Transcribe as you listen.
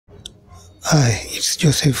Hi, it's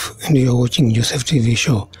Joseph and you're watching Joseph TV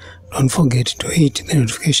show. Don't forget to hit the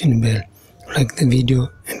notification bell, like the video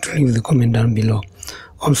and to leave the comment down below.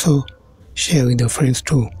 Also, share with your friends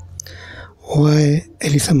too. Why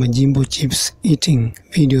Elsa Majimbo chips eating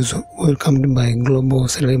videos welcomed by global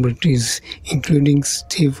celebrities including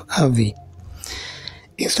Steve Harvey.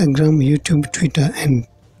 Instagram, YouTube, Twitter and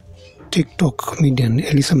TikTok comedian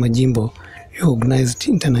Elsa Majimbo recognized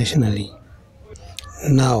internationally.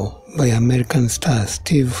 Now by American star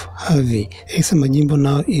Steve Harvey, Elsa Majimbo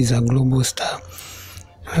now is a global star.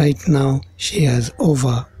 Right now, she has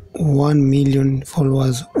over 1 million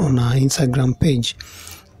followers on her Instagram page.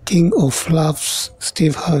 King of Laughs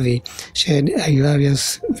Steve Harvey shared a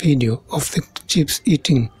hilarious video of the chips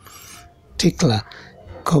eating tickler,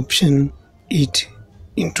 caption "Eat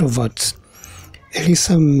Introverts."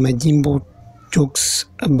 Elsa Majimbo jokes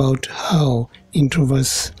about how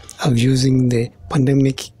introverts are using the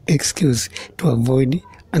pandemic excuse to avoid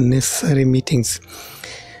unnecessary meetings.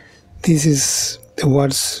 This is the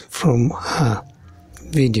words from her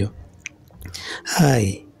video.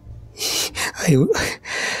 Hi, I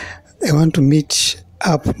want to meet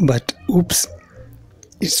up, but oops,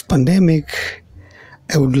 it's pandemic.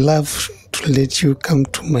 I would love to let you come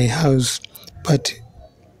to my house, but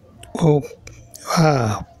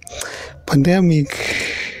pandemic.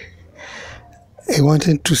 I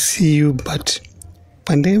wanted to see you, but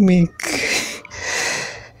pandemic.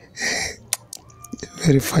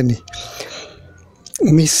 Very funny.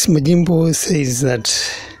 Miss Majimbo says that.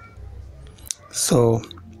 So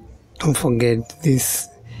don't forget this.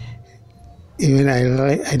 Even I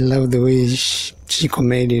love the way she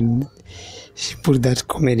comedied. She put that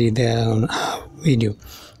comedy there on her video.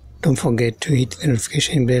 Don't forget to hit the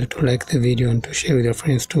notification bell, to like the video and to share with your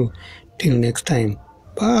friends too. Till next time.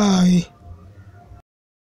 Bye.